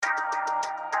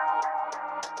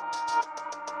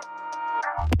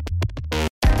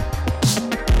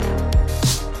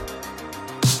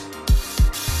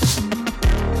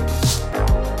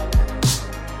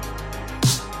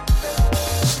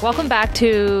Welcome back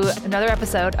to another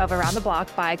episode of Around the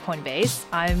Block by Coinbase.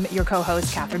 I'm your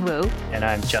co-host, Catherine Wu. And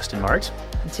I'm Justin Mart.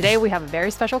 And today we have a very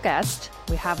special guest.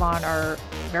 We have on our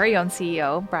very own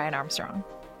CEO, Brian Armstrong.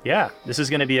 Yeah, this is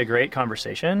going to be a great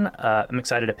conversation. I'm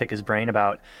excited to pick his brain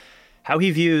about how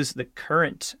he views the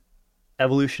current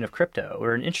evolution of crypto.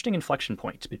 We're an interesting inflection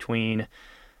point between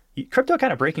crypto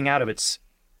kind of breaking out of its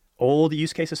old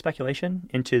use case of speculation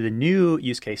into the new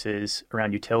use cases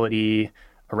around utility,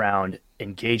 around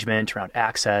engagement, around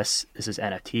access. This is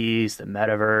NFTs, the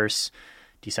metaverse,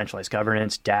 decentralized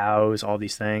governance, DAOs, all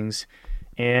these things.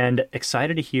 And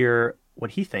excited to hear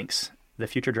what he thinks the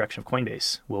future direction of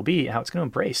Coinbase will be and how it's going to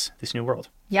embrace this new world.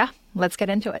 Yeah, let's get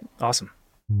into it. Awesome.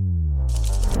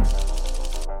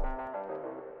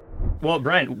 Well,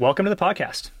 Brian, welcome to the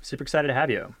podcast. Super excited to have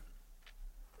you.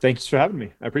 Thanks for having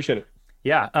me. I appreciate it.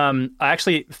 Yeah, I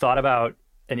actually thought about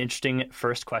an interesting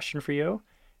first question for you.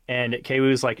 And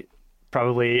Kwu's like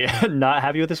probably not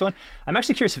happy with this one. I'm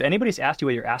actually curious if anybody's asked you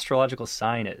what your astrological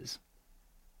sign is.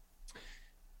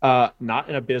 Not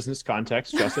in a business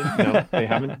context, Justin. No, they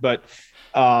haven't. But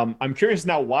I'm curious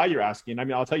now why you're asking. I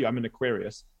mean, I'll tell you, I'm an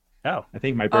Aquarius. Oh, I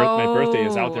think my birthday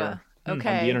is out there on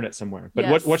okay. the internet somewhere.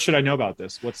 But what should I know about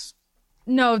this?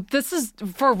 No, this is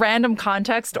for random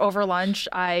context. Over lunch,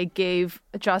 I gave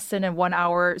Justin a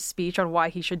 1-hour speech on why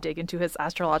he should dig into his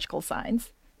astrological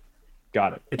signs.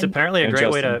 Got it. It's apparently a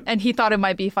great way to... And he thought it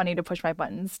might be funny to push my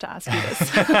buttons to ask you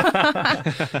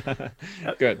this.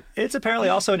 Good. It's apparently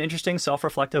also an interesting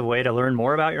self-reflective way to learn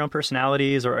more about your own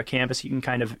personalities or a canvas you can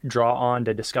kind of draw on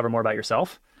to discover more about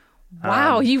yourself.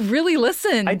 Wow, you really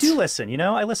listened. I do listen. You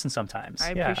know, I listen sometimes. I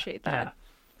appreciate that.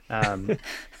 Yeah.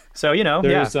 So, you know,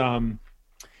 there's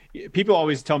people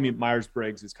always tell me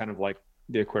Myers-Briggs is kind of like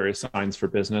the Aquarius signs for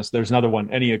business. There's another one,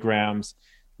 Enneagrams,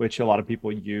 which a lot of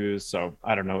people use. So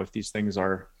I don't know if these things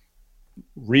are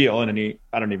real and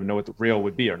I don't even know what the real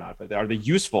would be or not, but are they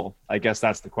useful? I guess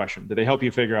that's the question. Do they help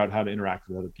you figure out how to interact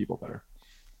with other people better?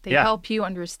 They help you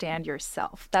understand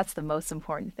yourself. That's the most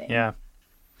important thing. Yeah.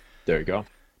 There you go.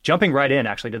 Jumping right in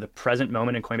actually to the present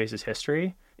moment in Coinbase's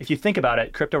history. If you think about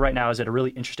it, crypto right now is at a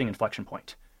really interesting inflection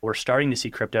point. We're starting to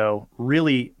see crypto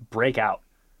really break out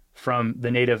from the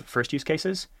native first use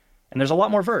cases. And there's a lot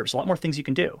more verbs, a lot more things you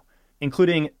can do,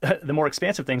 including the more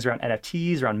expansive things around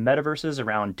NFTs, around metaverses,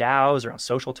 around DAOs, around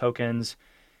social tokens.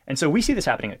 And so we see this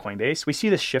happening at Coinbase. We see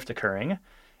this shift occurring.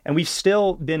 And we've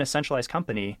still been a centralized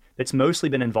company that's mostly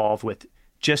been involved with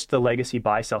just the legacy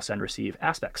buy, sell, send, receive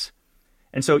aspects.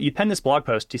 And so you penned this blog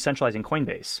post, Decentralizing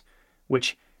Coinbase,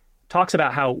 which talks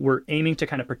about how we're aiming to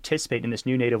kind of participate in this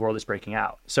new native world that's breaking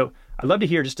out. So I'd love to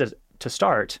hear, just to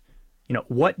start, you know,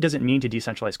 what does it mean to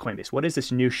decentralize Coinbase? What is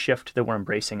this new shift that we're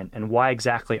embracing, and why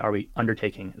exactly are we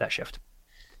undertaking that shift?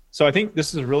 So I think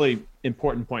this is a really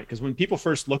important point, because when people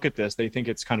first look at this, they think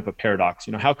it's kind of a paradox.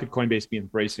 You know, how could Coinbase be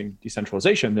embracing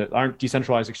decentralization? That aren't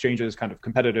decentralized exchanges kind of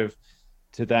competitive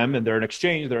to them, and they're an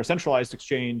exchange, they're a centralized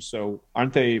exchange. So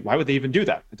aren't they, why would they even do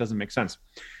that? It doesn't make sense.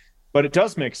 But it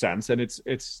does make sense. And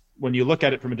it's when you look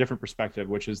at it from a different perspective,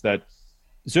 which is that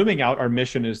zooming out, our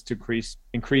mission is to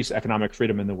increase economic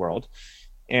freedom in the world.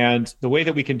 And the way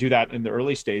that we can do that in the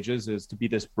early stages is to be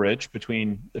this bridge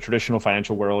between the traditional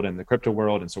financial world and the crypto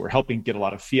world. And so we're helping get a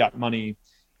lot of fiat money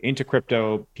into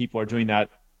crypto. People are doing that,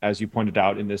 as you pointed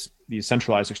out, in these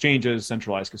centralized exchanges,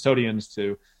 centralized custodians,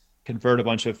 to convert a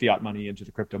bunch of fiat money into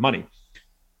the crypto money.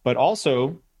 But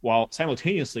also, while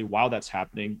that's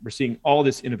happening, we're seeing all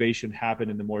this innovation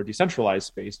happen in the more decentralized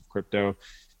space of crypto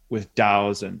with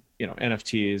DAOs and, you know,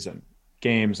 NFTs and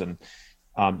games and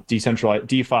decentralized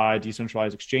DeFi,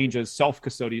 decentralized exchanges,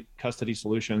 self-custody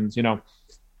solutions, you know.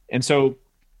 And so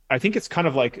I think it's kind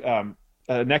of like a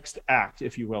next act,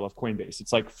 if you will, of Coinbase.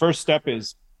 It's like first step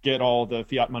is get all the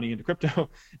fiat money into crypto.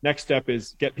 Next step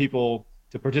is get people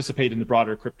to participate in the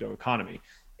broader crypto economy.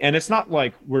 And it's not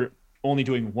like we're only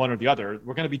doing one or the other.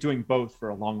 We're going to be doing both for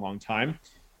a long, long time.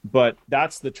 But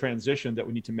that's the transition that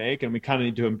we need to make. And we kind of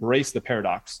need to embrace the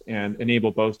paradox and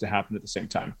enable both to happen at the same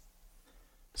time.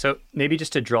 So maybe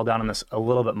just to drill down on this a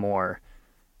little bit more,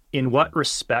 in what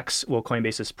respects will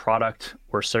Coinbase's product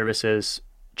or services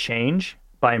change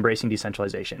by embracing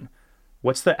decentralization?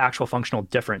 What's the actual functional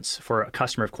difference for a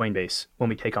customer of Coinbase when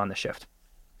we take on the shift?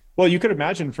 Well, you could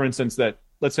imagine, for instance, that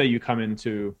let's say you come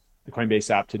into the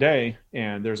Coinbase app today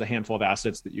and there's a handful of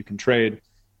assets that you can trade.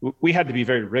 We had to be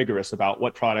very rigorous about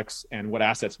what products and what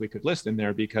assets we could list in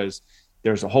there, because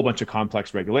there's a whole bunch of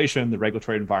complex regulation. The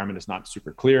regulatory environment is not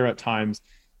super clear at times.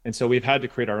 And so we've had to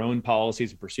create our own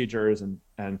policies and procedures.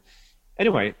 And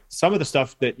anyway, some of the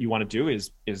stuff that you want to do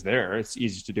is there. It's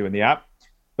easy to do in the app.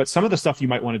 But some of the stuff you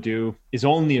might want to do is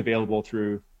only available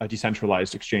through a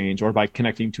decentralized exchange or by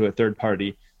connecting to a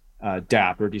third-party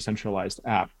dApp or decentralized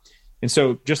app. And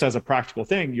so just as a practical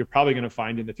thing, you're probably going to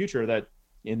find in the future that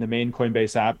in the main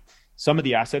Coinbase app, some of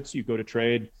the assets you go to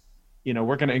trade,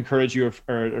 we're going to encourage you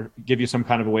or give you some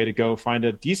kind of a way to go find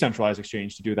a decentralized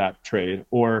exchange to do that trade.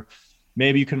 Or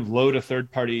maybe you can load a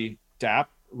third-party dApp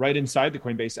right inside the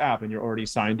Coinbase app and you're already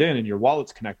signed in and your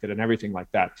wallet's connected and everything like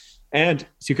that. And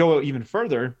to go even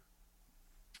further,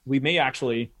 we may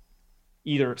actually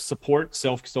either support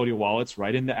self-custodial wallets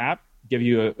right in the app, give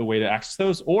you a way to access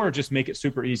those, or just make it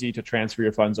super easy to transfer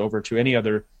your funds over to any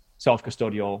other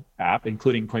self-custodial app,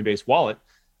 including Coinbase Wallet,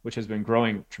 which has been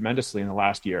growing tremendously in the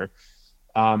last year.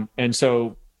 And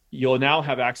so you'll now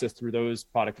have access through those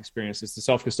product experiences, the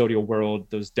self-custodial world,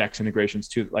 those DEX integrations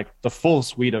to like the full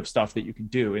suite of stuff that you can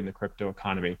do in the crypto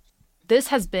economy. This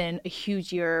has been a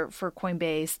huge year for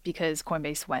Coinbase because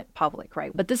Coinbase went public,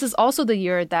 right? But this is also the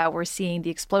year that we're seeing the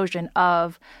explosion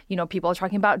of, people are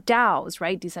talking about DAOs,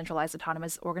 right? Decentralized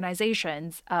autonomous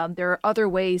organizations. There are other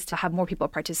ways to have more people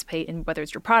participate in whether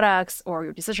it's your products or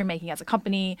your decision making as a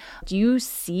company. Do you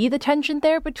see the tension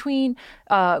there between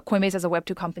Coinbase as a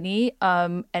Web2 company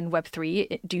and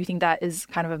Web3? Do you think that is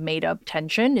kind of a made up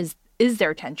tension? Is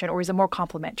there tension or is it more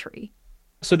complementary?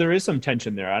 So there is some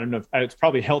tension there. I don't know if it's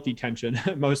probably healthy tension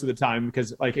most of the time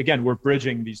because again, we're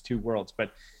bridging these two worlds,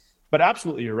 but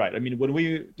absolutely you're right. I mean, when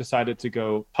we decided to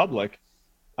go public,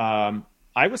 I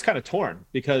was kind of torn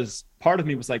because part of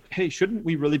me was like, hey, shouldn't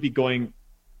we really be going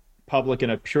public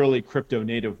in a purely crypto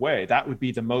native way? That would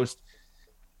be the most,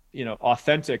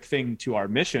 authentic thing to our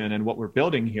mission and what we're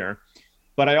building here.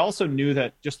 But I also knew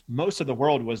that just most of the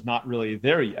world was not really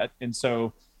there yet. And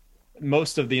so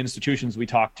most of the institutions we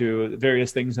talked to,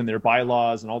 various things in their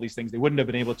bylaws and all these things, they wouldn't have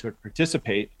been able to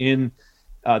participate in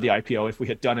the IPO if we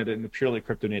had done it in a purely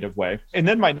crypto native way. And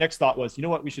then my next thought was,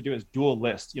 what we should do is dual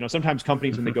list. Sometimes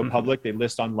companies, when they go public, they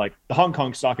list on like the Hong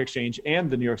Kong Stock Exchange and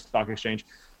the New York Stock Exchange.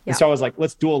 Yeah. And so I was like,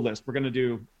 let's dual list. We're going to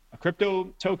do a crypto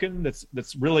token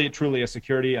that's really truly a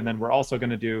security. And then we're also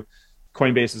going to do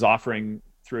Coinbase's offering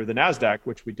through the NASDAQ,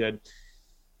 which we did.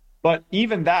 But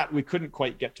even that, we couldn't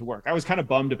quite get to work. I was kind of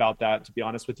bummed about that, to be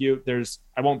honest with you.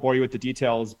 I won't bore you with the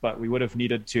details, but we would have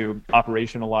needed to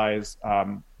operationalize,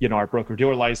 our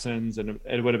broker-dealer license, and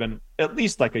it would have been at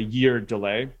least like a year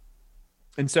delay.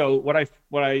 And so what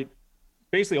I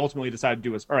basically ultimately decided to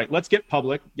do was, all right, let's get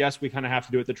public. Yes, we kind of have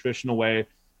to do it the traditional way.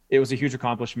 It was a huge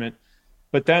accomplishment.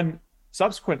 But then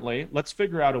subsequently, let's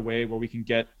figure out a way where we can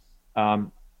get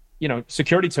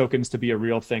security tokens to be a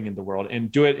real thing in the world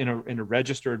and do it in a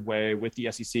registered way with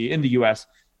the SEC in the US.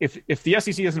 If the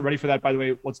SEC isn't ready for that, by the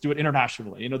way, let's do it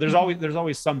internationally. There's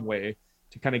always some way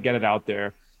to kind of get it out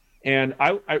there. And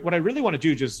what I really want to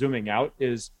do, just zooming out,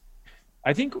 is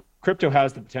I think crypto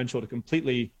has the potential to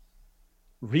completely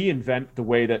reinvent the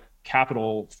way that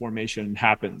capital formation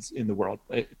happens in the world.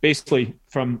 Basically,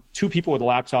 from two people with a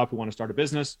laptop who want to start a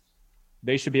business,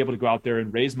 they should be able to go out there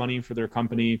and raise money for their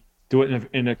company, do it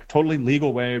in a totally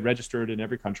legal way, registered in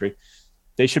every country.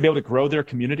 They should be able to grow their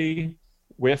community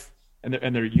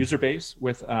and their user base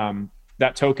with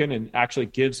that token and actually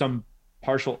give some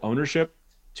partial ownership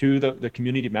to the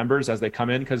community members as they come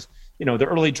in. Because, the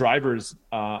early drivers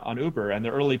on Uber and the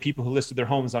early people who listed their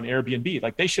homes on Airbnb,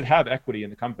 like they should have equity in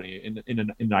the company in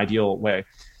an ideal way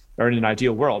or in an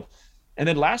ideal world. And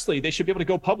then lastly, they should be able to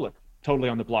go public totally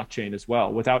on the blockchain as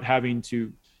well without having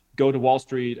to go to Wall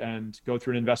Street and go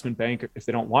through an investment bank if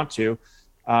they don't want to.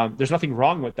 There's nothing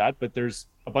wrong with that, but there's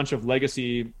a bunch of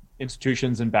legacy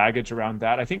institutions and baggage around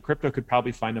that. I think crypto could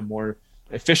probably find a more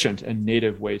efficient and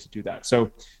native way to do that.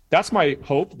 So that's my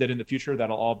hope, that in the future,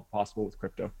 that'll all be possible with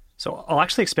crypto. So I'll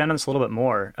actually expand on this a little bit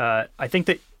more. I think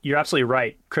that you're absolutely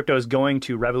right. Crypto is going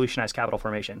to revolutionize capital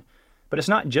formation, but it's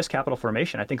not just capital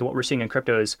formation. I think what we're seeing in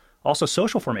crypto is also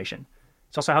social formation.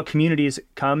 It's also how communities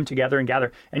come together and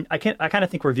gather. And I kind of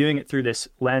think we're viewing it through this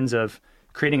lens of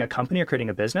creating a company or creating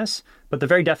a business, but the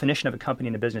very definition of a company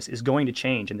and a business is going to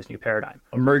change in this new paradigm,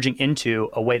 emerging into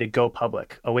a way to go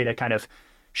public, a way to kind of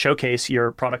showcase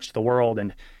your products to the world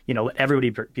and, let everybody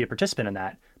be a participant in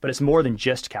that. But it's more than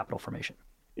just capital formation.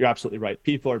 You're absolutely right.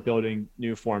 People are building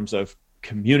new forms of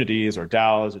communities or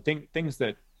DAOs or things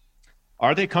that,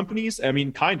 are they companies? I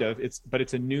mean, kind of. But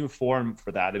it's a new form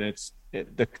for that, and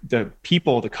the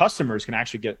people, the customers, can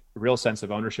actually get a real sense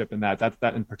of ownership in that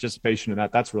and participation in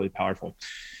that. That's really powerful.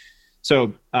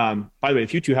 So, by the way,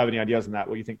 if you two have any ideas on that,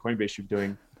 what you think Coinbase should be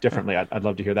doing differently, I'd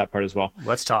love to hear that part as well.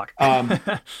 Let's talk.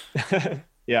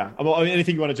 Yeah. Well,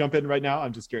 anything you want to jump in right now?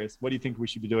 I'm just curious. What do you think we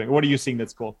should be doing? What are you seeing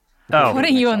that's cool?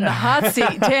 Putting you in the hot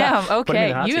seat. Damn. Okay.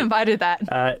 You seat. Invited that.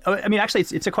 I mean, actually,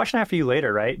 it's a question I have for you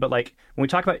later, right? But like when we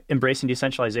talk about embracing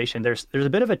decentralization, there's a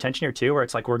bit of a tension here too, where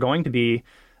it's like we're going to be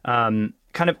kind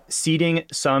of ceding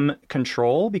some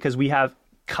control because we have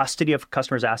custody of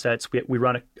customers' assets. We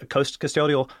run a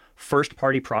custodial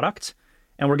first-party product,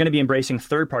 and we're going to be embracing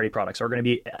third-party products. We're going to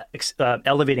be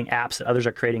elevating apps that others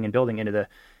are creating and building into the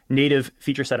native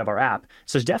feature set of our app.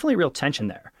 So there's definitely real tension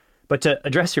there. But to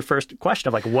address your first question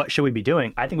of like, what should we be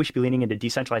doing? I think we should be leaning into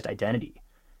decentralized identity.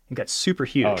 I think that's super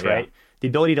huge, right? The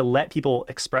ability to let people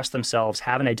express themselves,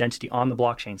 have an identity on the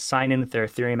blockchain, sign in with their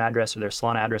Ethereum address or their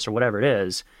Solana address or whatever it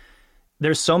is.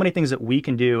 There's so many things that we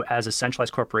can do as a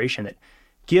centralized corporation that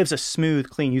gives a smooth,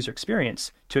 clean user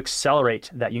experience to accelerate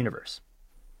that universe.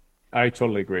 I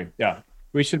totally agree. Yeah.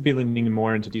 We should be leaning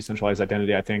more into decentralized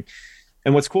identity, I think.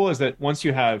 And what's cool is that once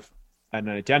you have an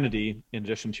identity in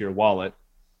addition to your wallet,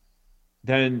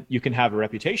 then you can have a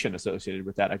reputation associated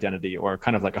with that identity, or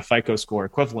kind of like a FICO score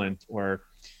equivalent, or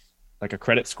like a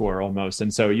credit score almost.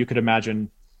 And so you could imagine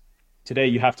today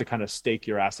you have to kind of stake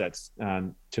your assets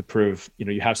to prove,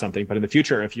 you have something. But in the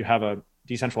future, if you have a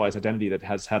decentralized identity that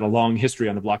has had a long history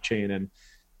on the blockchain and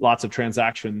lots of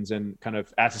transactions and kind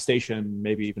of attestation,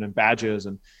 maybe even in badges,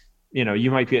 and you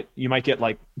might get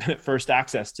like first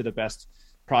access to the best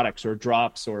products or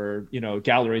drops or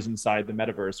galleries inside the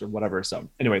metaverse or whatever. So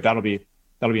anyway, that'll be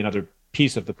another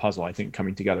piece of the puzzle, I think,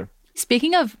 coming together.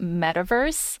 Speaking of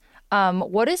metaverse,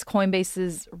 what is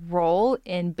Coinbase's role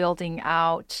in building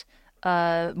out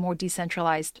a more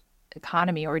decentralized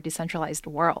economy or a decentralized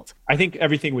world? I think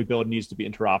everything we build needs to be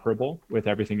interoperable with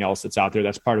everything else that's out there.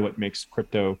 That's part of what makes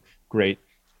crypto great.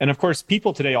 And of course,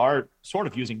 people today are sort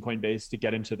of using Coinbase to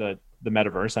get into the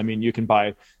metaverse. I mean, you can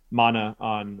buy Mana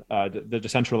on the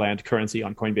Decentraland currency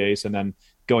on Coinbase and then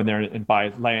go in there and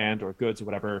buy land or goods or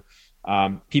whatever.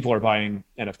 People are buying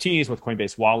NFTs with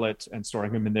Coinbase Wallet and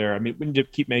storing them in there. I mean, we need to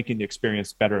keep making the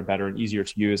experience better and better and easier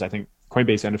to use. I think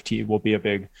Coinbase NFT will be a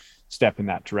big step in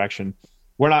that direction.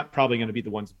 We're not probably going to be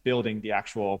the ones building the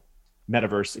actual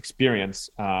metaverse experience,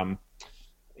 but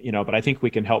I think we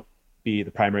can help be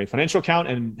the primary financial account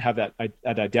and have that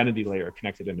identity layer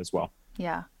connected in as well.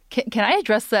 Yeah. Can I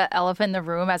address the elephant in the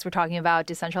room as we're talking about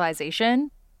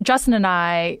decentralization? Justin and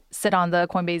I sit on the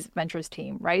Coinbase Ventures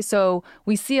team, right? So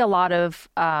we see a lot of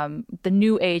the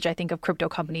new age, I think, of crypto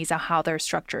companies and how they're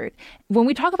structured. When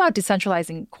we talk about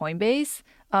decentralizing Coinbase,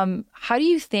 how do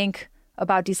you think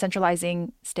about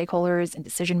decentralizing stakeholders and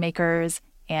decision makers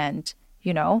and,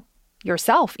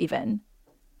 yourself even?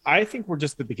 I think we're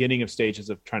just the beginning of stages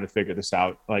of trying to figure this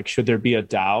out. Like, should there be a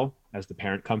DAO as the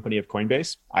parent company of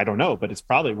Coinbase? I don't know, but it's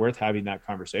probably worth having that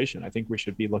conversation. I think we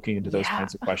should be looking into those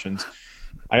kinds of questions.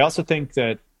 I also think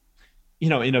that,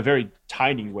 in a very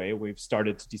tiny way, we've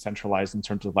started to decentralize in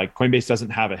terms of like Coinbase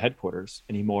doesn't have a headquarters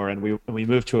anymore. And we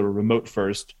moved to a remote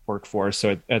first workforce.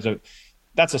 So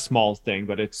that's a small thing,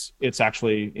 but it's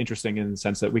actually interesting in the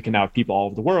sense that we can now have people all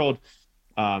over the world,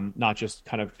 not just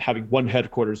kind of having one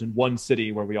headquarters in one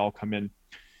city where we all come in.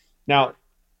 Now,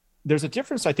 there's a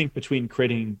difference, I think, between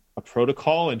creating a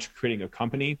protocol and creating a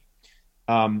company.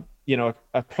 A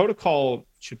protocol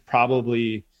should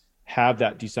probably have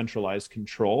that decentralized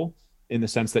control in the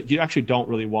sense that you actually don't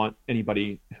really want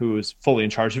anybody who is fully in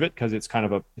charge of it because it's kind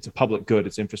of it's a public good,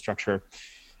 it's infrastructure.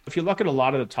 If you look at a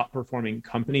lot of the top performing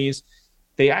companies,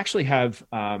 they actually have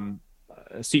a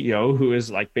CEO who is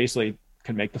like basically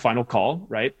can make the final call,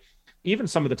 right? Even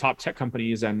some of the top tech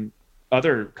companies and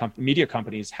other media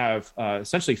companies have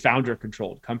essentially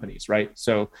founder-controlled companies, right?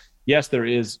 So yes, there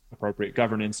is appropriate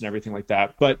governance and everything like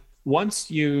that. But once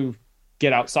you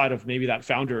get outside of maybe that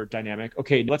founder dynamic,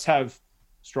 okay, let's have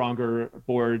stronger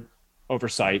board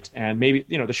oversight. And maybe,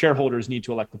 the shareholders need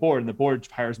to elect the board and the board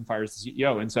hires and fires the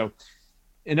CEO. And so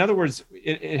in other words,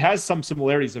 it has some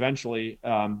similarities eventually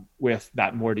with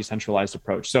that more decentralized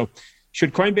approach. So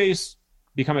should Coinbase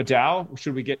become a DAO?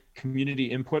 Should we get community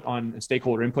input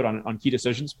stakeholder input on key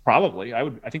decisions? Probably. I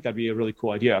think that'd be a really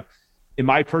cool idea. Am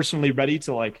I personally ready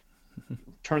to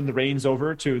turn the reins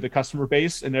over to the customer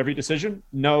base in every decision?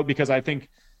 No, because I think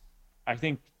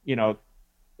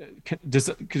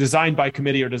designed by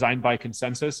committee or designed by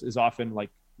consensus is often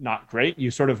not great. You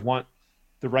sort of want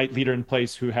the right leader in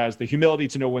place who has the humility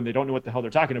to know when they don't know what the hell they're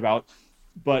talking about,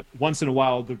 but once in a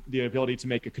while the ability to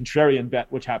make a contrarian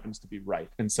bet, which happens to be right.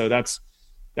 And so that's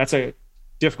a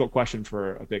difficult question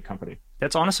for a big company.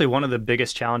 That's honestly one of the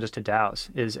biggest challenges to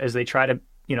DAOs is as they try to,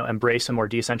 embrace a more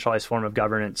decentralized form of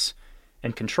governance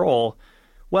and control.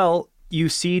 Well, you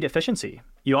cede efficiency.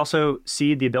 You also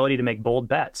cede the ability to make bold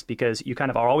bets because you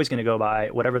kind of are always going to go by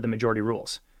whatever the majority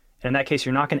rules. And in that case,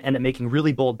 you're not going to end up making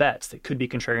really bold bets that could be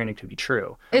contrarian and could be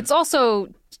true. It's also,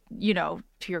 to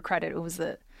your credit, it was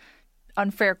an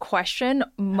unfair question,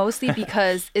 mostly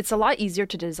because it's a lot easier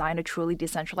to design a truly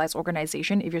decentralized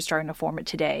organization if you're starting to form it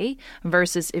today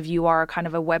versus if you are kind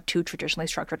of a Web 2 traditionally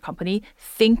structured company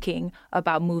thinking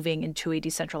about moving into a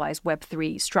decentralized Web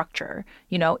 3 structure.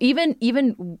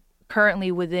 Even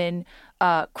currently within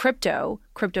crypto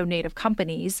native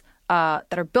companies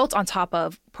that are built on top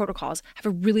of protocols have a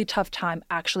really tough time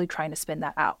actually trying to spin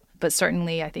that out. But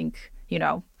certainly, I think,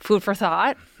 food for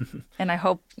thought. And I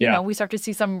hope, we start to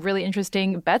see some really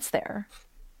interesting bets there.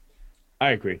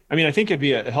 I agree. I mean, I think it'd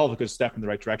be a hell of a good step in the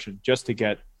right direction just to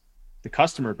get the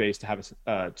customer base to have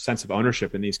a sense of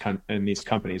ownership in these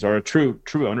companies, or a true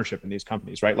ownership in these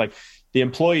companies, right? Like the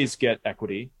employees get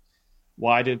equity.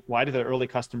 Why did the early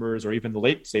customers or even the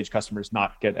late stage customers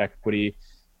not get equity?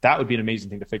 That would be an amazing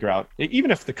thing to figure out. Even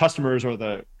if the customers or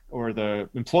the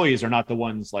employees are not the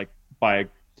ones, like by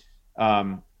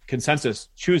consensus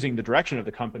choosing the direction of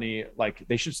the company, like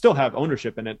they should still have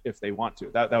ownership in it if they want to.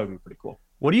 That would be pretty cool.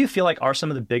 What do you feel like are some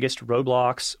of the biggest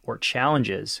roadblocks or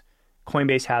challenges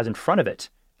Coinbase has in front of it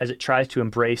as it tries to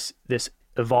embrace this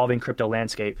evolving crypto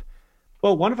landscape?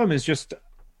 Well, one of them is just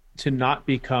to not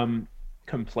become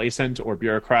complacent or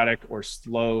bureaucratic or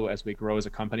slow as we grow as a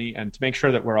company, and to make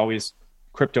sure that we're always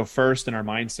crypto first in our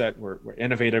mindset. We're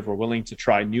innovative. We're willing to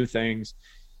try new things.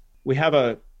 We have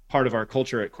a part of our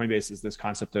culture at Coinbase is this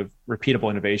concept of repeatable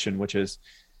innovation, which is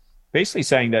basically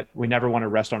saying that we never want to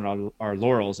rest on our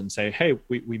laurels and say, hey,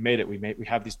 we made it. We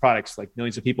have these products, like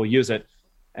millions of people use it.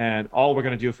 And all we're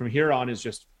going to do from here on is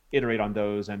just iterate on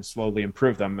those and slowly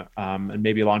improve them, and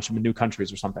maybe launch them in new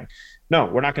countries or something. No,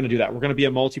 we're not going to do that. We're going to be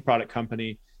a multi-product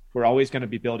company. We're always going to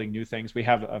be building new things. We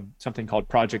have something called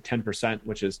Project 10%,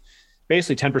 which is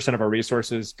basically 10% of our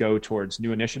resources go towards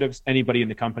new initiatives. Anybody in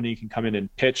the company can come in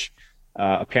and pitch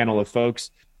a panel of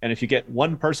folks. And if you get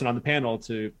one person on the panel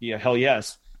to be a hell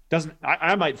yes,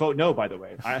 I might vote no, by the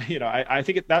way. I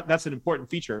think that's an important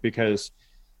feature because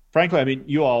frankly, I mean,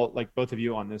 you all, like both of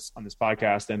you on this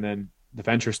podcast, and then the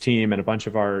ventures team and a bunch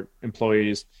of our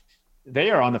employees, they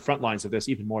are on the front lines of this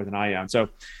even more than I am. So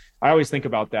I always think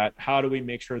about that. How do we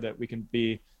make sure that we can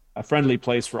be a friendly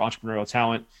place for entrepreneurial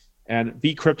talent and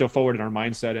be crypto forward in our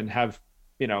mindset, and have,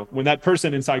 when that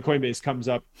person inside Coinbase comes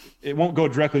up, it won't go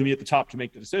directly to me at the top to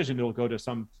make the decision. It'll go to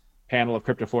some panel of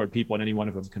crypto forward people, and any one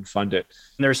of them can fund it.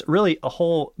 And there's really a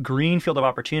whole green field of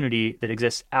opportunity that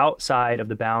exists outside of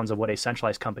the bounds of what a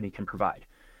centralized company can provide.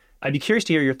 I'd be curious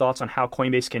to hear your thoughts on how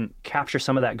Coinbase can capture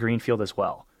some of that green field as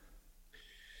well.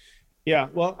 Yeah,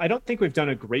 well, I don't think we've done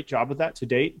a great job with that to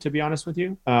date, to be honest with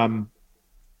you.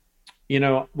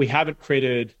 We haven't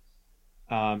created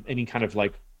any kind of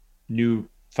like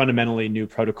fundamentally new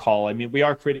protocol. I mean, we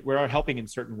are helping in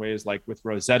certain ways, like with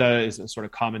Rosetta is a sort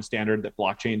of common standard that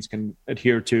blockchains can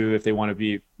adhere to if they want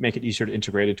to make it easier to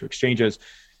integrate into exchanges.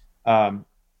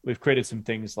 We've created some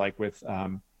things like with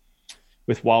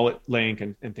Wallet Link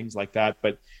and things like that.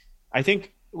 But I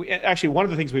think one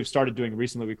of the things we've started doing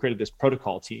recently, we created this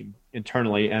protocol team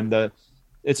internally, and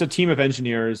it's a team of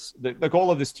engineers. The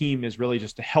goal of this team is really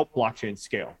just to help blockchain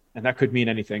scale. And that could mean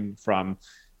anything from,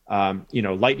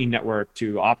 Lightning Network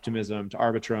to Optimism to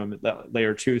Arbitrum,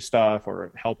 layer 2 stuff,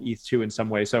 or help ETH2 in some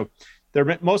way. So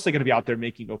they're mostly going to be out there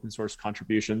making open source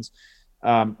contributions.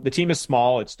 The team is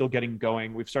small. It's still getting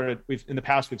going. In the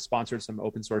past, we've sponsored some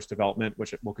open source development,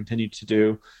 which we'll continue to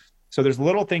do. So there's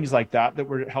little things like that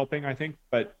we're helping, I think,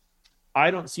 but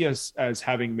I don't see us as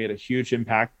having made a huge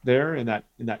impact there in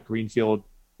that greenfield,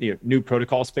 new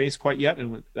protocol space quite yet.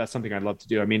 And that's something I'd love to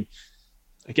do. I mean,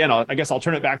 again, I guess I'll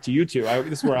turn it back to you two.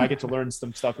 This is where I get to learn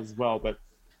some stuff as well, but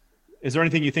is there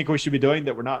anything you think we should be doing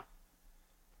that we're not?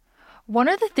 One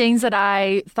of the things that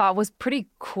I thought was pretty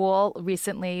cool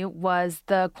recently was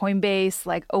the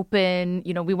Coinbase open,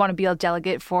 we want to be a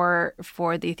delegate for the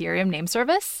Ethereum name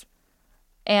service.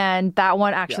 And that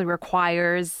one actually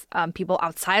requires people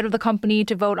outside of the company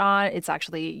to vote on. It's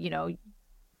actually,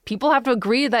 people have to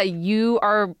agree that you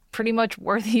are pretty much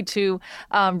worthy to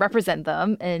represent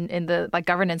them in the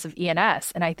governance of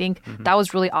ENS. And I think that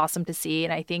was really awesome to see.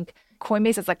 And I think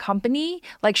Coinbase as a company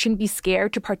shouldn't be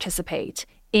scared to participate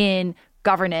in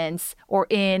governance or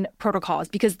in protocols,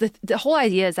 because the whole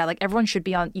idea is that everyone should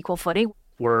be on equal footing.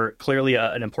 We're clearly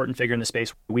an important figure in the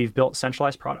space. We've built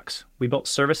centralized products. We built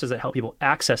services that help people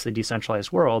access the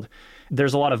decentralized world.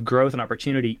 There's a lot of growth and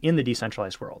opportunity in the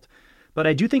decentralized world. But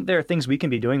I do think there are things we can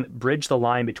be doing that bridge the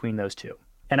line between those two.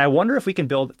 And I wonder if we can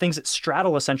build things that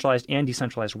straddle a centralized and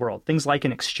decentralized world. Things like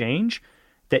an exchange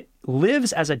that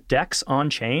lives as a DEX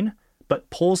on-chain, but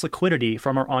pulls liquidity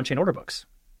from our on-chain order books.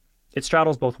 It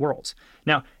straddles both worlds.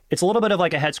 Now, It's a little bit of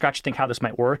like a head scratch to think how this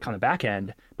might work on the back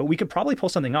end, but we could probably pull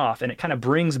something off, and it kind of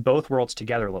brings both worlds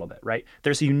together a little bit, right?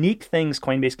 There's unique things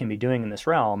Coinbase can be doing in this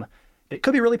realm that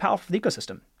could be really powerful for the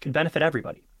ecosystem, could benefit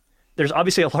everybody. There's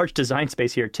obviously a large design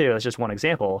space here too. That's just one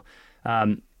example,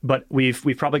 but we've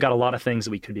probably got a lot of things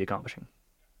that we could be accomplishing.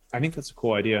 I think that's a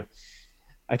cool idea.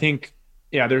 I think,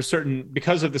 yeah, there's certain,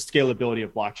 because of the scalability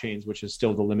of blockchains, which is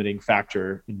still the limiting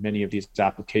factor in many of these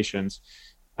applications,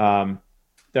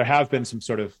 there have been some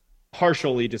sort of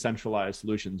partially decentralized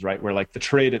solutions, right? Where like the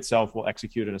trade itself will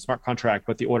execute in a smart contract,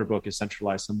 but the order book is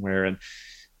centralized somewhere. And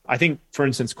I think, for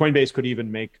instance, Coinbase could even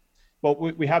make, well,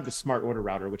 we have the smart order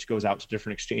router, which goes out to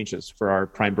different exchanges for our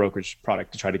prime brokerage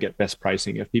product to try to get best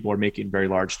pricing if people are making very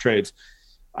large trades.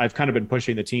 I've kind of been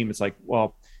pushing the team. It's like,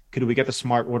 well, could we get the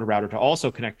smart order router to also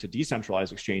connect to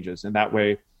decentralized exchanges? And that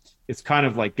way, it's kind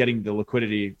of like getting the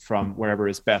liquidity from wherever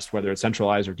is best, whether it's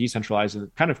centralized or decentralized,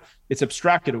 and kind of it's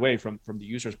abstracted away from the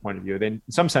user's point of view. Then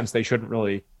in some sense, they shouldn't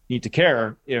really need to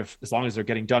care if, as long as they're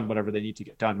getting done whatever they need to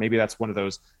get done. Maybe that's one of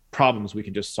those problems we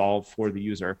can just solve for the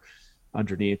user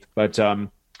underneath. But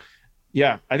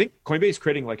yeah, I think Coinbase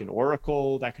creating like an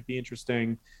Oracle, that could be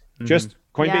interesting. Just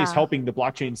Coinbase helping the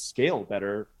blockchain scale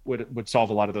better would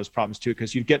solve a lot of those problems too,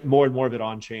 because you'd get more and more of it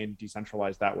on chain,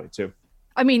 decentralized that way too.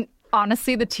 I mean,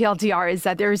 honestly, the TLDR is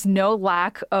that there's no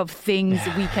lack of things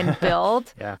we can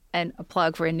build. And a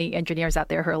plug for any engineers out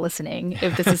there who are listening.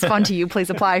 If this is fun to you, please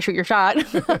apply, shoot your shot.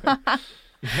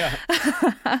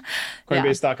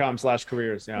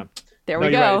 Coinbase.com/careers. Yeah. There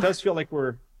we go. Right. It does feel like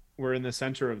we're in the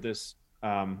center of this.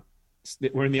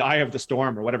 We're in the eye of the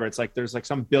storm or whatever. It's like there's like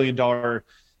some $1 billion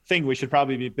thing we should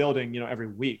probably be building, every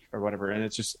week or whatever. And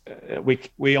it's just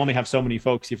we only have so many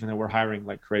folks, even though we're hiring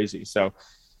like crazy. So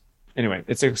anyway,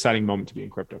 it's an exciting moment to be in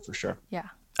crypto for sure. Yeah.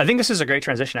 I think this is a great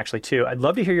transition actually too. I'd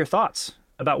love to hear your thoughts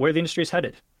about where the industry is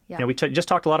headed. Yeah. We just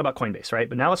talked a lot about Coinbase, right?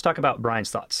 But now let's talk about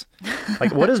Brian's thoughts.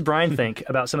 Like, what does Brian think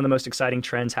about some of the most exciting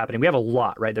trends happening? We have a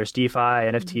lot, right? There's DeFi,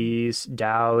 NFTs,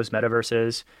 DAOs,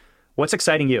 metaverses. What's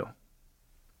exciting you?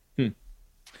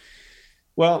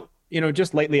 Well,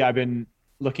 just lately I've been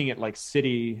looking at like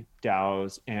city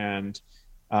DAOs and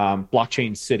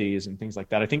blockchain cities and things like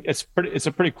that. I think it's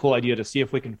a pretty cool idea to see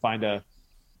if we can find a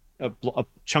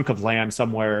chunk of land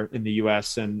somewhere in the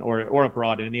US or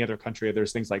abroad in any other country.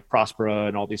 There's things like Prospera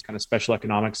and all these kind of special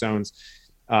economic zones.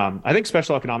 I think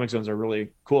special economic zones are really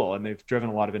cool, and they've driven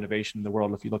a lot of innovation in the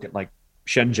world. If you look at like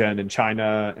Shenzhen in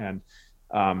China and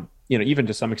even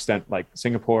to some extent like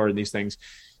Singapore and these things.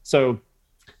 So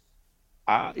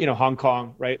Hong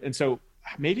Kong, right? And so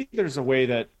maybe there's a way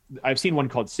that I've seen one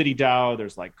called City DAO.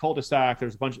 There's like Cul-de-sac.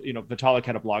 There's a bunch. Vitalik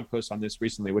had a blog post on this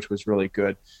recently, which was really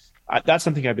good. That's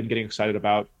something I've been getting excited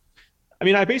about. I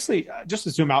mean, I basically, just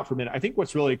to zoom out for a minute, I think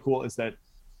what's really cool is that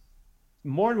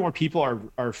more and more people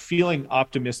are feeling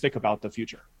optimistic about the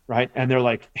future, right? And they're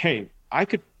like, hey, I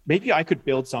could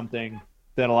build something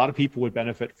that a lot of people would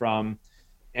benefit from,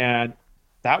 and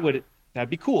that'd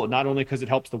be cool. Not only because it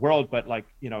helps the world, but like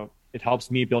it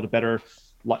helps me build a better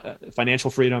financial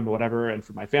freedom or whatever, and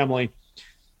for my family.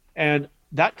 And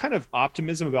that kind of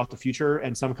optimism about the future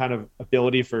and some kind of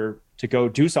ability to go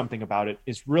do something about it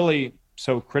is really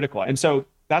so critical. And so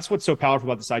that's what's so powerful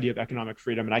about this idea of economic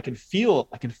freedom. And I can feel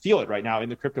it right now in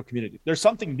the crypto community. There's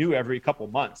something new every couple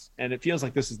of months, and it feels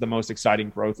like this is the most exciting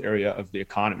growth area of the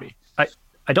economy.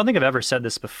 I don't think I've ever said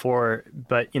this before,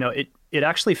 but it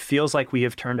actually feels like we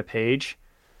have turned a page.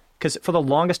 Because for the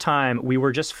longest time, we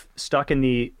were just stuck in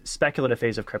the speculative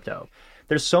phase of crypto.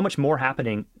 There's so much more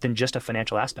happening than just a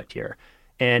financial aspect here.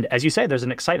 And as you say, there's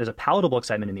a palatable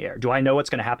excitement in the air. Do I know what's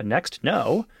going to happen next?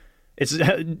 No.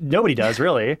 Nobody does,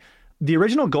 really. The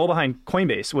original goal behind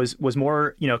Coinbase was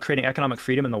more, creating economic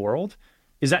freedom in the world.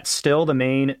 Is that still the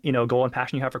main, goal and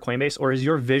passion you have for Coinbase? Or is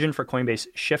your vision for Coinbase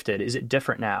shifted? Is it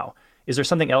different now? Is there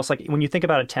something else? Like when you think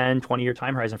about a 10, 20-year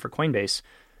time horizon for Coinbase,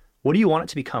 what do you want it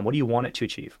to become? What do you want it to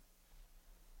achieve?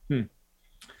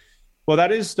 Well,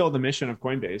 that is still the mission of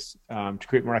Coinbase, to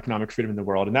create more economic freedom in the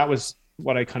world. And that was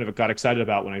what I kind of got excited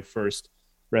about when I first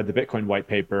read the Bitcoin white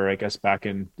paper, I guess back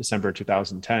in December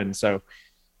 2010. So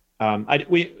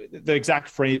the exact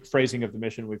phrasing of the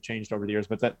mission we've changed over the years,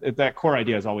 but that core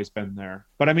idea has always been there.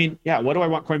 But I mean, yeah, what do I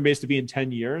want Coinbase to be in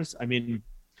 10 years? I mean,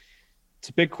 it's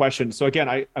a big question. So again,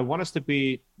 I want us to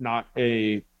be not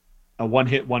a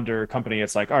one-hit wonder company.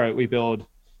 It's like, all right, we built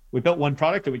one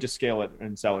product and we just scale it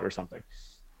and sell it or something.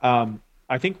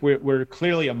 I think we're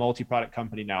clearly a multi-product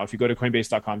company now. If you go to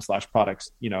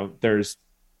coinbase.com/products, there's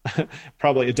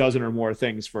probably a dozen or more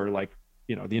things for the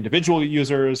individual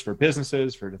users, for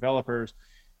businesses, for developers.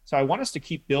 So I want us to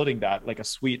keep building that like a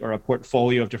suite or a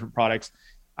portfolio of different products.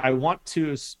 I want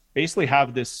to basically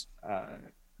have this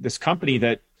this company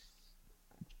that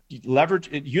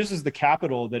it uses the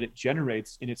capital that it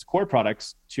generates in its core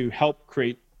products to help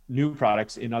create new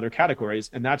products in other categories.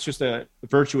 And that's just a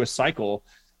virtuous cycle.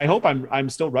 I hope I'm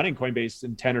still running Coinbase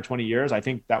in 10 or 20 years. I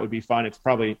think that would be fun. It's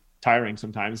probably tiring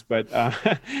sometimes, but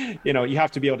you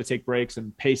have to be able to take breaks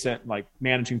and pace it. Like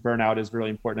managing burnout is really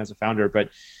important as a founder, but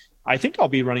I think I'll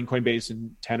be running Coinbase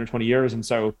in 10 or 20 years. And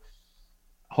so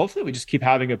hopefully we just keep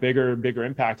having a bigger and bigger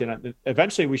impact. And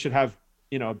eventually we should have,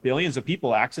 billions of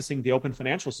people accessing the open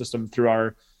financial system through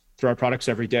our products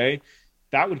every day.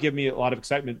 That would give me a lot of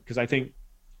excitement, because I think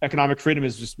economic freedom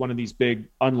is just one of these big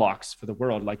unlocks for the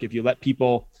world. Like if you let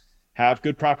people have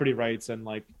good property rights and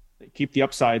like keep the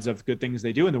upsides of good things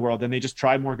they do in the world, then they just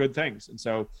try more good things. And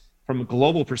so from a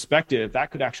global perspective,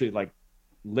 that could actually like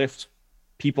lift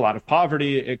people out of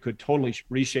poverty. It could totally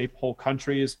reshape whole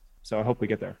countries. So I hope we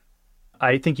get there.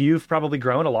 I think you've probably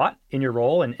grown a lot in your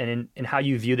role and in how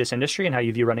you view this industry and how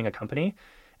you view running a company.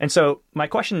 And so my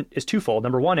question is twofold.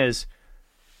 Number one is,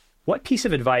 what piece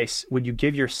of advice would you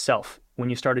give yourself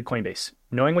when you started Coinbase,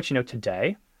 knowing what you know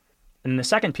today? And the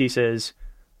second piece is,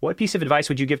 what piece of advice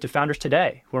would you give to founders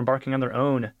today who are embarking on their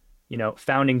own,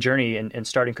 founding journey and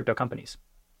starting crypto companies?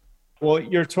 Well,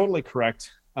 you're totally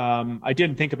correct. I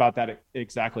didn't think about that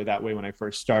exactly that way when I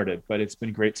first started, but it's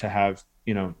been great to have,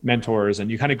 mentors, and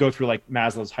you kind of go through like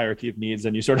Maslow's hierarchy of needs,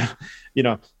 and you sort of,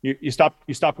 you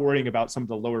stop worrying about some of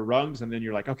the lower rungs, and then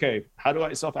you're like, okay, how do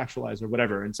I self-actualize or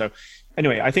whatever? And so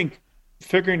anyway, I think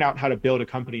figuring out how to build a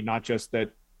company, not just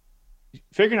that,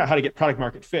 figuring out how to get product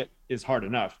market fit is hard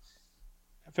enough.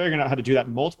 Figuring out how to do that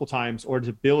multiple times, or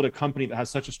to build a company that has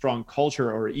such a strong culture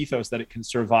or ethos that it can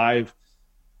survive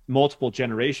multiple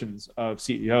generations of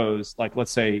CEOs, like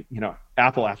let's say,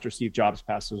 Apple after Steve Jobs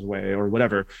passes away or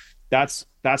whatever, that's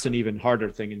an even harder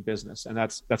thing in business. And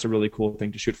that's a really cool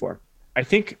thing to shoot for. I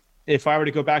think if I were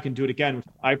to go back and do it again,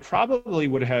 I probably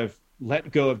would have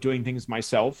let go of doing things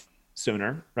myself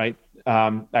sooner, right?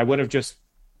 I would have just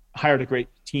hired a great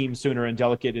team sooner and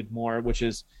delegated more, which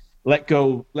is let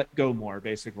go more,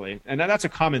 basically. And that's a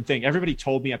common thing. Everybody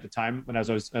told me at the time when as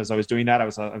I was doing that, I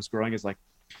was growing, is like,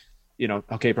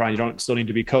 okay, Brian, you don't still need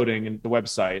to be coding in the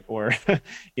website, or,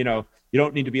 you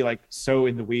don't need to be like so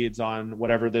in the weeds on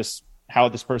how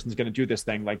this person's going to do this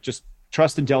thing. Like just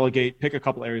trust and delegate, pick a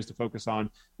couple areas to focus on.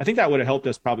 I think that would have helped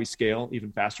us probably scale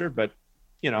even faster, but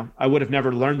I would have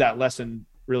never learned that lesson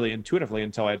really intuitively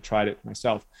until I had tried it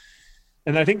myself.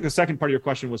 And I think the second part of your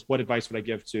question was, what advice would I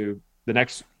give to the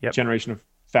next generation of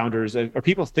founders or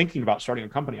people thinking about starting a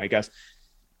company, I guess?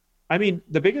 I mean,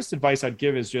 the biggest advice I'd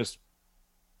give is just,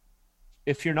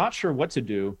 if you're not sure what to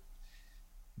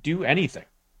do anything.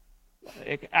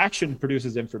 Action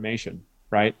produces information,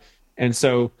 right? And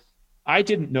so I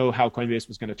didn't know how Coinbase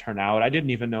was going to turn out. I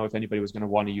didn't even know if anybody was going to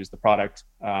want to use the product.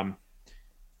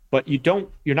 But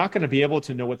you're not going to be able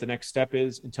to know what the next step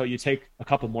is until you take a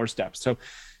couple more steps. So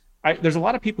there's a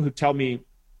lot of people who tell me,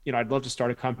 I'd love to start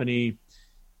a company.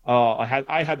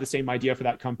 I had the same idea for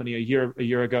that company a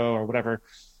year ago or whatever.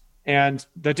 And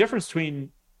the difference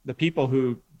between the people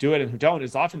who do it and who don't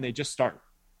is often they just start.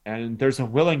 And there's a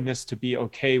willingness to be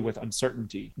okay with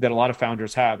uncertainty that a lot of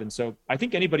founders have. And so I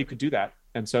think anybody could do that.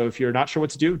 And so if you're not sure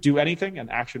what to do anything, and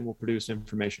action will produce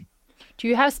information. Do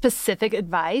you have specific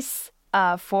advice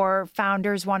for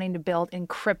founders wanting to build in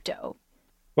crypto?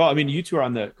 Well, I mean, you two are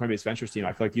on the Coinbase Ventures team.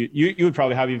 I feel like you would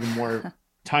probably have even more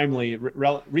timely,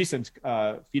 recent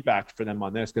feedback for them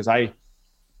on this, because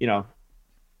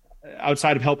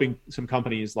outside of helping some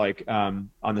companies like on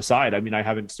the side, I mean, I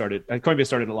haven't started. Coinbase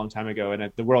started a long time ago,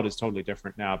 and the world is totally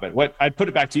different now. But I'd put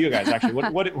it back to you guys. Actually,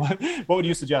 what would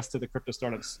you suggest to the crypto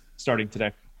startups starting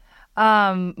today?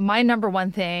 My number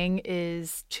one thing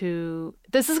is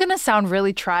this is going to sound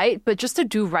really trite, but just to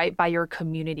do right by your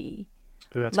community.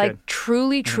 Ooh, that's like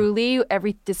good. Truly,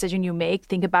 every decision you make,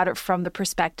 think about it from the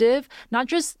perspective, not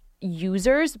just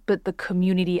users, but the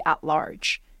community at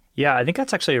large. Yeah, I think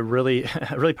that's actually a really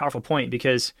powerful point,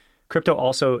 because crypto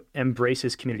also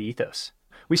embraces community ethos.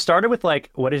 We started with like,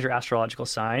 what is your astrological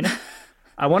sign?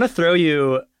 I want to throw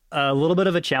you a little bit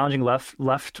of a challenging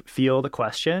left field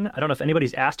question. I don't know if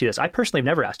anybody's asked you this. I personally have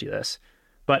never asked you this,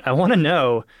 but I want to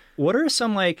know, what are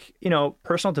some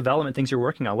personal development things you're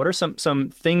working on? What are some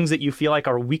things that you feel like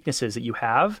are weaknesses that you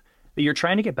have that you're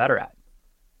trying to get better at?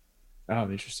 Oh,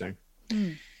 interesting.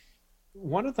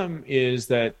 One of them is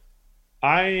that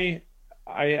I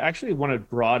actually want to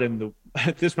broaden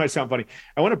this might sound funny.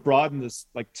 I want to broaden this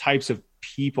like types of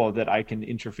people that I can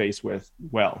interface with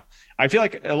well. I feel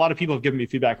like a lot of people have given me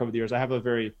feedback over the years. I have a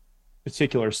very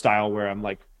particular style where I'm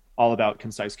like all about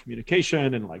concise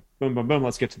communication and like boom, boom, boom,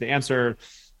 let's get to the answer.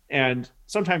 And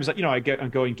sometimes, I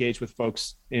go engage with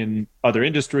folks in other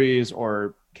industries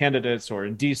or candidates or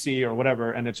in DC or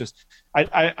whatever. And it's just,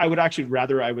 I would actually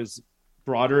rather I was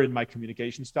broader in my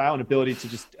communication style and ability to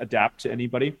just adapt to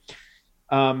anybody.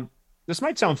 This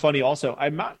might sound funny also.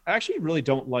 I actually really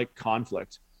don't like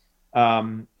conflict.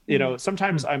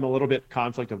 Sometimes I'm a little bit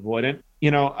conflict avoidant,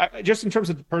 just in terms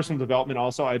of personal development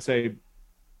also, I'd say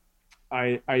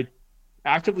I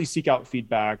actively seek out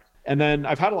feedback. And then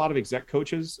I've had a lot of exec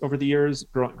coaches over the years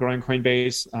growing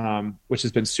Coinbase, which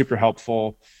has been super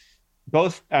helpful,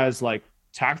 both as like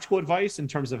tactical advice in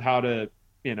terms of how to,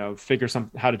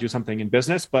 how to do something in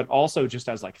business, but also just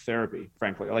as like therapy,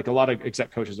 frankly. Like a lot of exec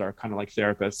coaches are kind of like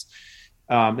therapists.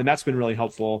 And that's been really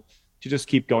helpful to just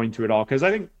keep going through it all. Cause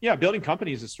I think, building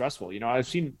companies is stressful.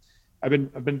 I've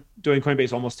been doing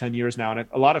Coinbase almost 10 years now. And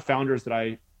a lot of founders that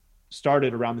I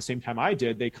started around the same time I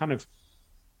did,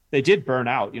 they did burn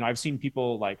out. I've seen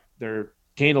people like they're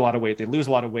gain a lot of weight, they lose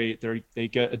a lot of weight, they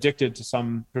get addicted to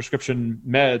some prescription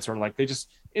meds, or like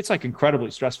it's like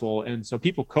incredibly stressful. And so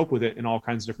people cope with it in all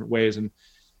kinds of different ways. And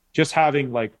just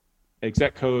having like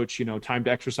exec coach, time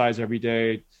to exercise every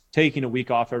day, taking a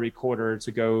week off every quarter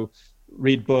to go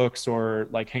read books or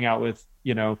like hang out with,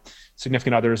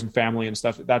 significant others and family and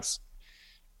stuff. That's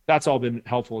all been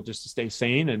helpful just to stay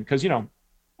sane. And cause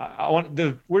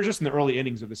we're just in the early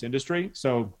innings of this industry.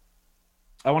 So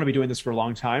I want to be doing this for a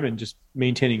long time, and just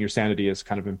maintaining your sanity is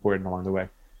kind of important along the way.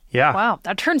 Yeah. Wow.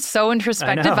 That turns so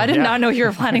introspective. I did not know you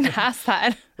were planning to ask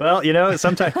that. Well,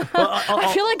 sometimes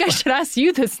I feel like I should ask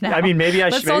you this now. I mean, maybe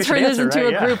I should. Let's all turn this into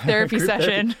a group therapy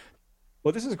session.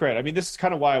 Well, this is great. I mean, this is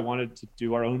kind of why I wanted to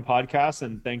do our own podcast,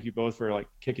 and thank you both for like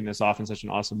kicking this off in such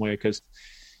an awesome way. Because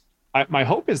my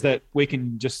hope is that we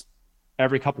can just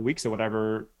every couple of weeks or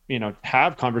whatever,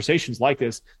 have conversations like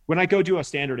this. When I go do a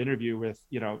standard interview with,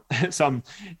 some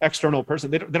external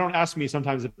person, they don't ask me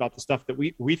sometimes about the stuff that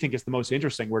we think is the most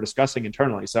interesting we're discussing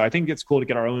internally. So I think it's cool to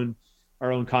get our own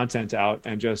content out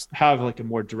and just have like a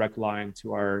more direct line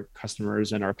to our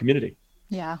customers and our community.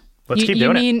 Yeah. Let's keep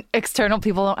doing it. You mean external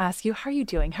people don't ask you, how are you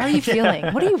doing? How are you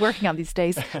feeling? What are you working on these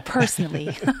days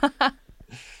personally?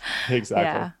 Exactly.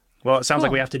 Yeah. Well, it sounds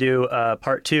like we have to do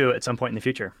part 2 at some point in the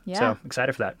future. Yeah. So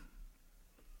excited for that.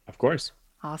 Of course.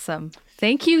 Awesome.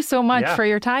 Thank you so much for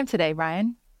your time today,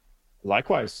 Ryan.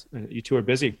 Likewise. You two are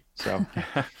busy. So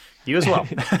you as well.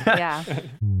 Yeah.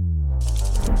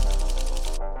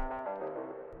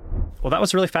 Well, that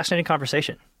was a really fascinating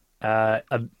conversation.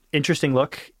 An interesting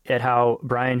look at how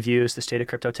Brian views the state of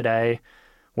crypto today,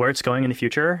 where it's going in the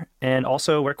future, and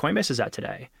also where Coinbase is at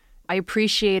today. I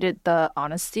appreciated the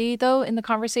honesty, though, in the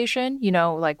conversation.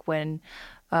 Like when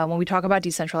we talk about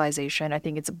decentralization, I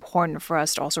think it's important for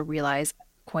us to also realize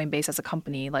Coinbase as a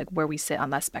company, like where we sit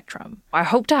on that spectrum. I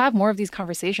hope to have more of these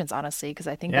conversations, honestly, because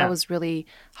I think that was really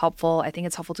helpful. I think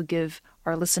it's helpful to give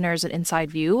our listeners an inside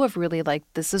view of really like,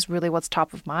 this is really what's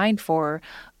top of mind for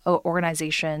an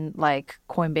organization like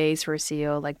Coinbase, for a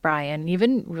CEO like Brian, and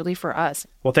even really for us.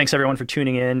 Well, thanks everyone for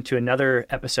tuning in to another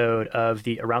episode of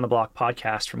the Around the Block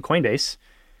podcast from Coinbase.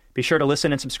 Be sure to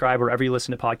listen and subscribe wherever you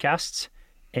listen to podcasts,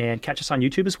 and catch us on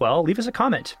YouTube as well. Leave us a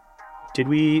comment. Did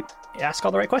we ask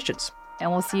all the right questions?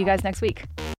 And we'll see you guys next week.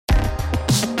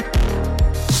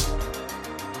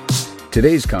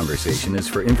 Today's conversation is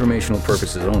for informational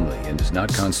purposes only and does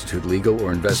not constitute legal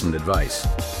or investment advice.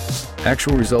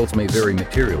 Actual results may vary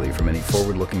materially from any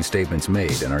forward-looking statements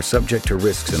made and are subject to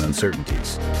risks and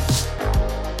uncertainties.